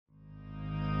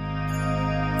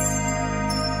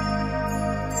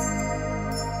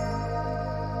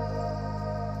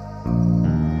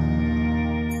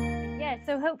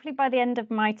hopefully by the end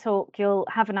of my talk, you'll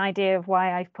have an idea of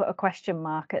why I've put a question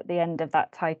mark at the end of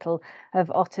that title of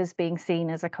otters being seen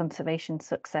as a conservation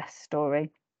success story.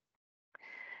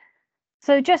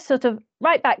 So just sort of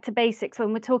right back to basics,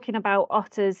 when we're talking about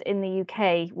otters in the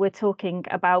UK, we're talking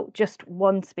about just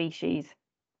one species.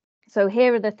 So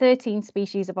here are the 13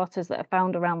 species of otters that are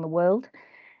found around the world.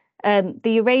 The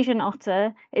Eurasian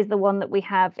otter is the one that we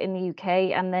have in the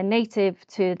UK, and they're native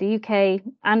to the UK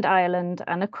and Ireland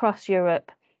and across Europe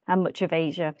and much of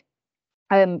Asia.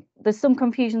 There's some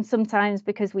confusion sometimes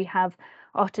because we have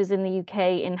otters in the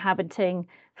UK inhabiting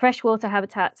freshwater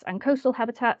habitats and coastal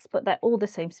habitats, but they're all the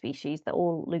same species. They're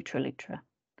all Lutra.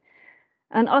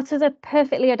 And otters are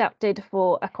perfectly adapted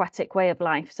for aquatic way of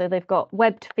life. So they've got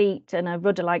webbed feet and a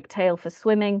rudder-like tail for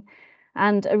swimming,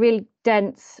 and a really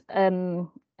dense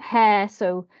hair,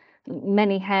 so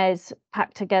many hairs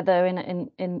packed together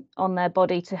on their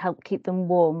body to help keep them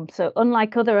warm. So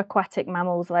unlike other aquatic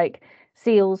mammals like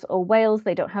seals or whales,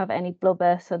 they don't have any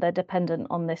blubber, so they're dependent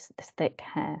on this thick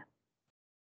hair.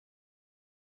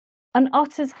 And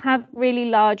otters have really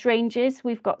large ranges.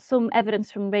 We've got some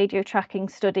evidence from radio tracking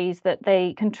studies that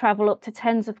they can travel up to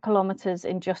tens of kilometres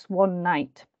in just one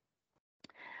night.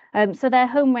 So their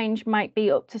home range might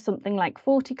be up to something like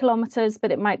 40 kilometres,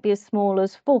 but it might be as small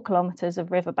as 4 kilometres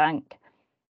of riverbank.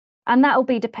 And that will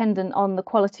be dependent on the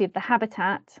quality of the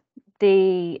habitat,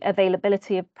 the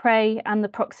availability of prey, and the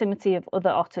proximity of other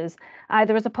otters,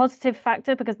 either as a positive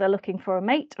factor because they're looking for a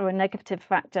mate, or a negative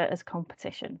factor as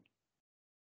competition.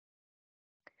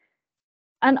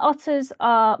 And otters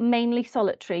are mainly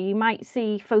solitary. You might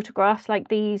see photographs like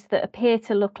these that appear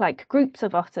to look like groups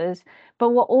of otters, but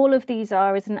what all of these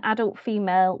are is an adult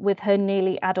female with her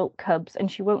nearly adult cubs,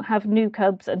 and she won't have new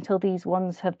cubs until these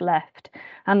ones have left,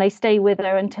 and they stay with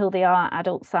her until they are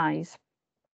adult size.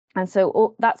 And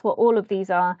so that's what all of these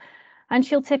are. And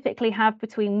she'll typically have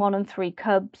between 1 and 3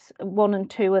 cubs. 1 and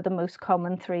 2 are the most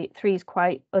common, 3 is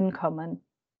quite uncommon.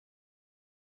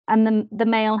 And the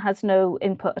male has no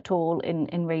input at all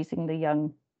in raising the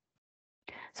young.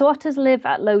 So otters live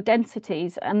at low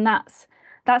densities, and that's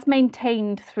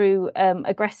maintained through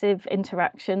aggressive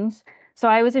interactions. So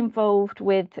I was involved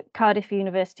with Cardiff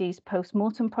University's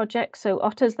post-mortem project. So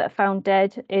otters that are found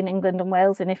dead in England and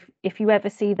Wales, and if you ever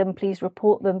see them, please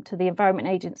report them to the Environment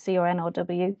Agency or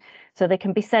NRW, so they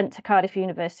can be sent to Cardiff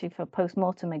University for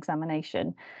post-mortem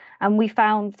examination. And we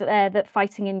found there that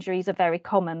fighting injuries are very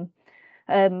common.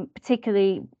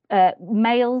 Particularly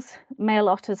male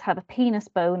otters have a penis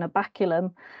bone, a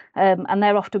baculum, and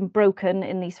they're often broken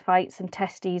in these fights, and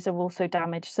testes are also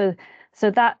damaged. So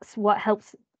that's what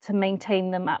helps to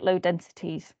maintain them at low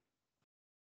densities.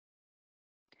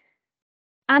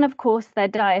 And of course, their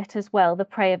diet as well, the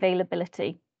prey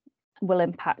availability will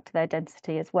impact their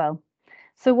density as well.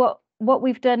 So what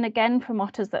we've done again from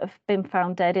otters that have been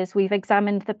found dead is we've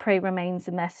examined the prey remains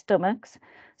in their stomachs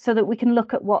so that we can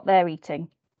look at what they're eating.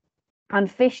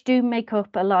 And fish do make up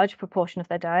a large proportion of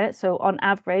their diet, so on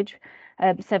average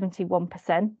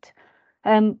 71%,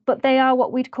 but they are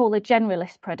what we'd call a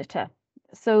generalist predator.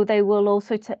 So they will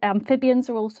also, amphibians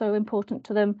are also important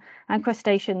to them, and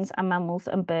crustaceans and mammals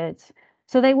and birds.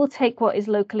 So they will take what is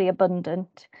locally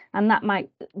abundant, and that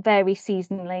might vary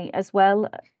seasonally as well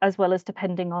as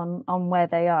depending on where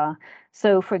they are.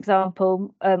 So for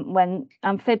example, when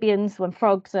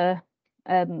frogs are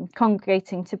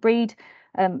congregating to breed,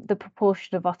 the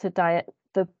proportion of otter diet,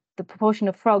 the proportion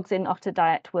of frogs in otter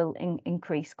diet will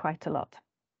increase quite a lot.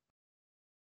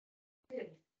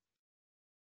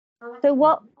 So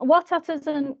what otters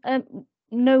are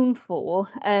known for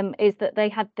is that they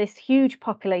had this huge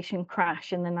population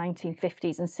crash in the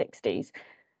 1950s and 60s.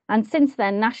 And since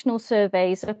then, national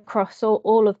surveys across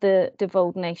all of the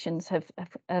devolved nations have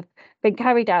been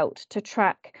carried out to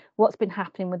track what's been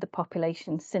happening with the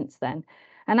population since then.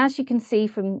 And as you can see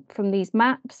from these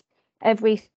maps,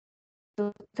 every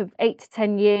sort of 8 to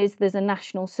 10 years, there's a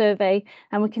national survey,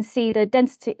 and we can see the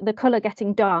density, the colour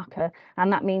getting darker,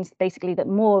 and that means basically that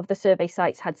more of the survey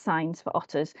sites had signs for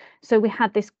otters. So we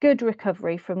had this good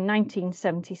recovery from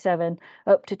 1977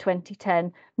 up to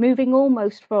 2010, moving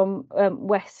almost from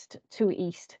west to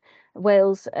east.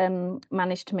 Wales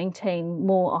managed to maintain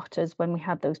more otters when we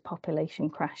had those population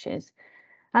crashes.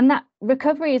 And that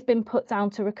recovery has been put down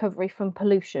to recovery from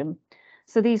pollution.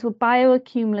 So these were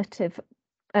bioaccumulative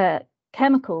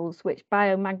chemicals which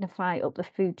biomagnify up the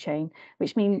food chain,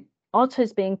 which mean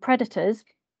otters, being predators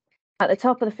at the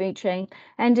top of the food chain,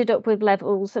 ended up with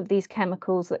levels of these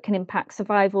chemicals that can impact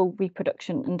survival,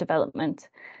 reproduction and development.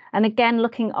 And again,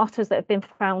 looking at otters that have been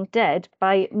found dead,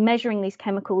 by measuring these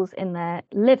chemicals in their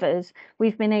livers,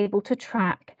 we've been able to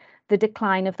track the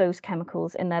decline of those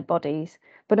chemicals in their bodies.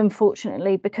 But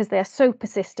unfortunately, because they are so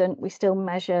persistent, we still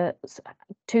measure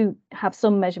to have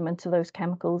some measurement of those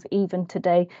chemicals even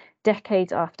today,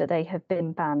 decades after they have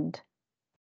been banned.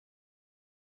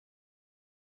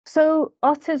 So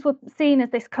otters were seen as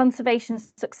this conservation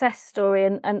success story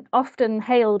and often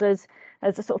hailed as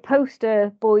a sort of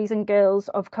poster boys and girls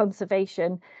of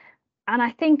conservation. And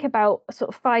I think about sort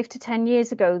of 5 to 10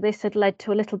 years ago, this had led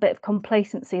to a little bit of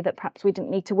complacency that perhaps we didn't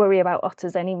need to worry about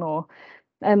otters anymore.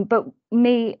 But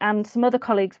me and some other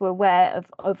colleagues were aware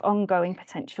of ongoing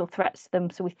potential threats to them.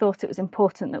 So we thought it was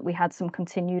important that we had some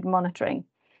continued monitoring.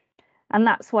 And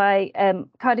that's why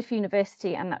Cardiff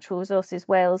University and Natural Resources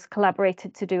Wales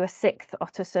collaborated to do a 6th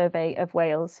otter survey of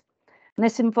Wales. And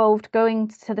this involved going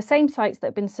to the same sites that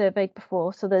have been surveyed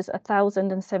before. So there's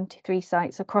 1,073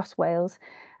 sites across Wales.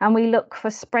 And we look for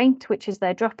spraint, which is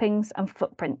their droppings, and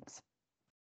footprints.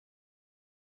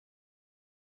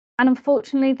 And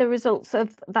unfortunately, the results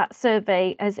of that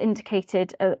survey has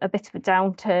indicated a bit of a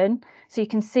downturn. So you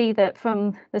can see that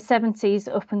from the 70s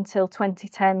up until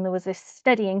 2010, there was this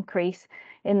steady increase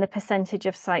in the percentage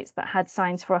of sites that had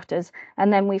signs for otters.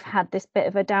 And then we've had this bit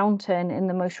of a downturn in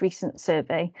the most recent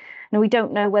survey. Now, we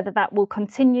don't know whether that will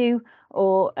continue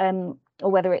or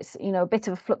whether it's, you know, a bit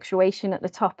of a fluctuation at the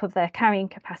top of their carrying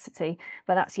capacity,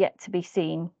 but that's yet to be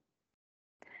seen.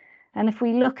 And if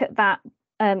we look at that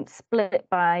split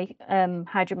by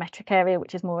hydrometric area,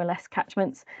 which is more or less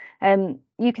catchments,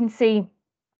 you can see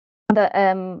that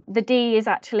the Dee is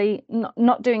actually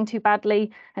not doing too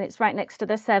badly, and it's right next to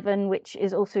the Severn, which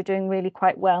is also doing really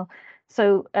quite well.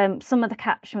 So some of the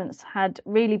catchments had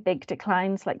really big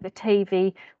declines, like the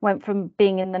Tavy went from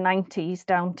being in the 90s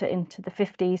down to into the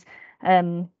 50s.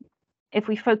 If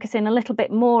we focus in a little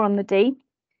bit more on the Dee,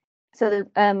 so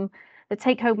the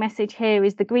take-home message here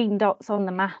is the green dots on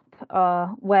the map are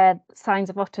where signs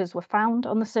of otters were found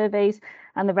on the surveys,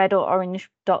 and the red or orange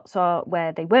dots are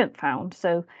where they weren't found.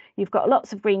 So you've got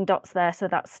lots of green dots there, so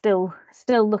that's still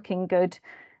looking good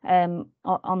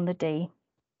on the Dee.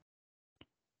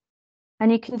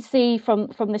 And you can see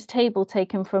from this table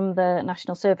taken from the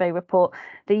National Survey report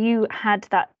that you had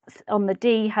that on the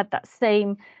Dee had that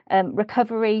same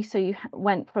recovery. So you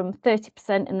went from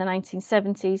 30% in the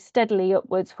 1970s, steadily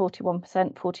upwards,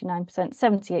 41%, 49%,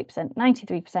 78%,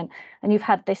 93%, and you've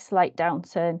had this slight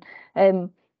downturn.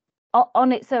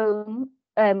 On its own,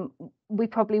 we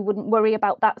probably wouldn't worry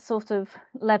about that sort of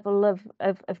level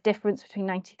of difference between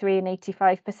 93 and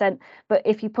 85%. But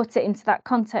if you put it into that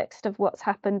context of what's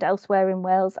happened elsewhere in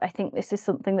Wales, I think this is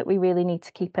something that we really need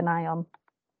to keep an eye on.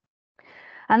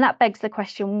 And that begs the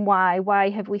question, why? Why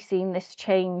have we seen this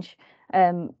change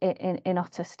in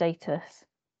otter status?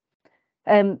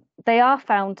 They are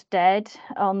found dead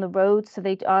on the road, so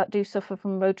they do suffer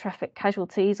from road traffic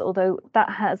casualties, although that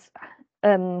has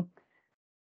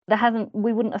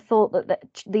we wouldn't have thought that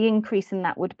the increase in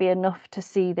that would be enough to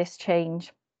see this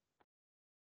change.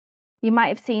 You might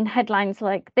have seen headlines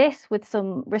like this with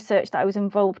some research that I was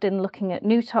involved in looking at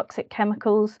new toxic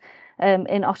chemicals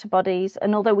in otter bodies.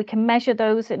 And although we can measure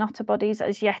those in otter bodies,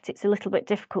 as yet it's a little bit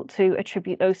difficult to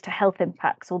attribute those to health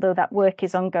impacts, although that work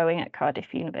is ongoing at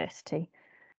Cardiff University.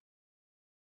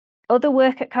 Other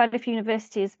work at Cardiff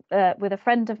University is with a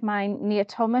friend of mine, Nia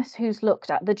Thomas, who's looked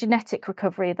at the genetic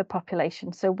recovery of the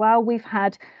population. So while we've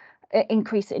had an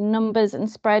increase in numbers and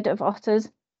spread of otters,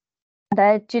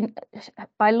 by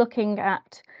looking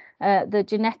at the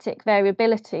genetic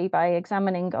variability by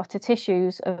examining otter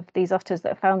tissues of these otters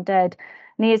that are found dead,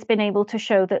 Nia's been able to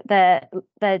show that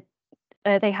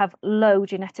they have low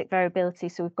genetic variability,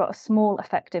 so we've got a small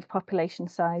effective population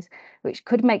size, which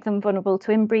could make them vulnerable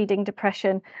to inbreeding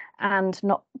depression and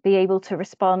not be able to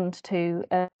respond to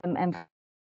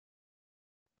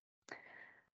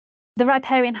the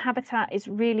riparian habitat is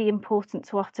really important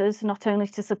to otters, not only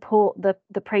to support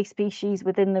the prey species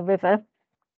within the river,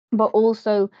 but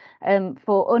also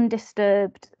for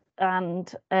undisturbed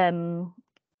and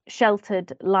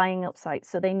sheltered lying up sites.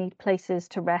 So they need places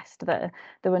to rest that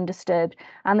they're undisturbed.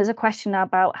 And there's a question now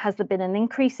about, has there been an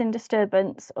increase in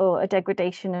disturbance or a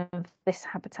degradation of this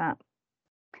habitat?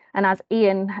 And as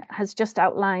Ian has just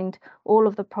outlined, all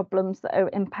of the problems that are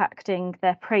impacting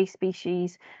their prey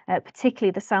species,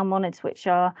 particularly the salmonids, which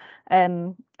are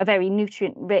a very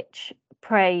nutrient-rich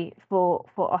prey for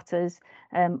otters,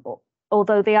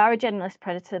 although they are a generalist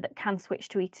predator that can switch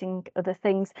to eating other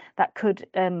things, that could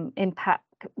impact.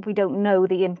 We don't know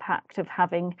the impact of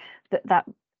having that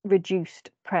reduced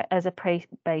as a prey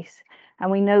base,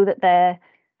 and we know that they're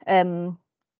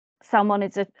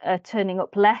salmonids are turning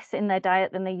up less in their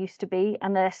diet than they used to be,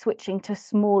 and they're switching to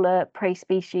smaller prey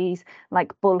species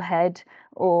like bullhead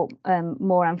or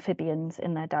more amphibians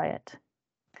in their diet.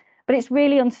 But it's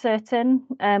really uncertain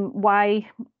why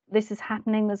this is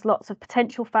happening. There's lots of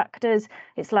potential factors.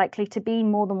 It's likely to be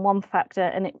more than one factor,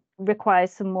 and it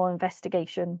requires some more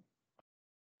investigation.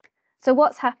 So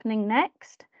what's happening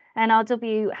next?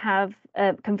 NRW have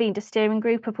convened a steering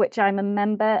group of which I'm a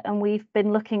member, and we've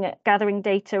been looking at gathering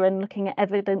data and looking at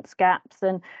evidence gaps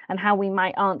and how we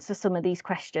might answer some of these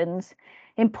questions.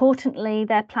 Importantly,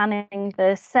 they're planning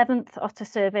the 7th Otter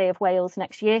Survey of Wales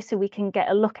next year, so we can get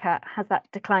a look at has that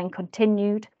decline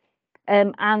continued.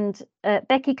 And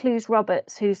Becky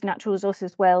Clews-Roberts, who's Natural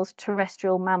Resources Wales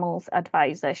Terrestrial Mammals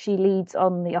Advisor, she leads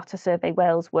on the Otter Survey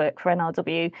Wales work for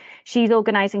NRW. She's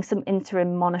organising some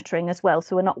interim monitoring as well,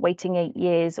 so we're not waiting 8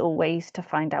 years always to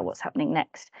find out what's happening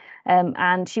next.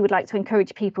 And she would like to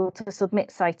encourage people to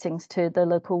submit sightings to the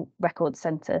local record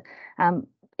centre.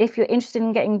 If you're interested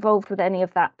in getting involved with any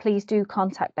of that, please do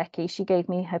contact Becky. She gave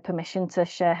me her permission to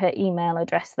share her email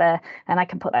address there, and I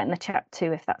can put that in the chat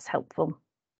too if that's helpful.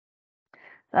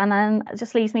 And then it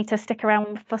just leaves me to stick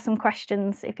around for some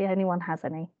questions if anyone has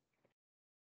any.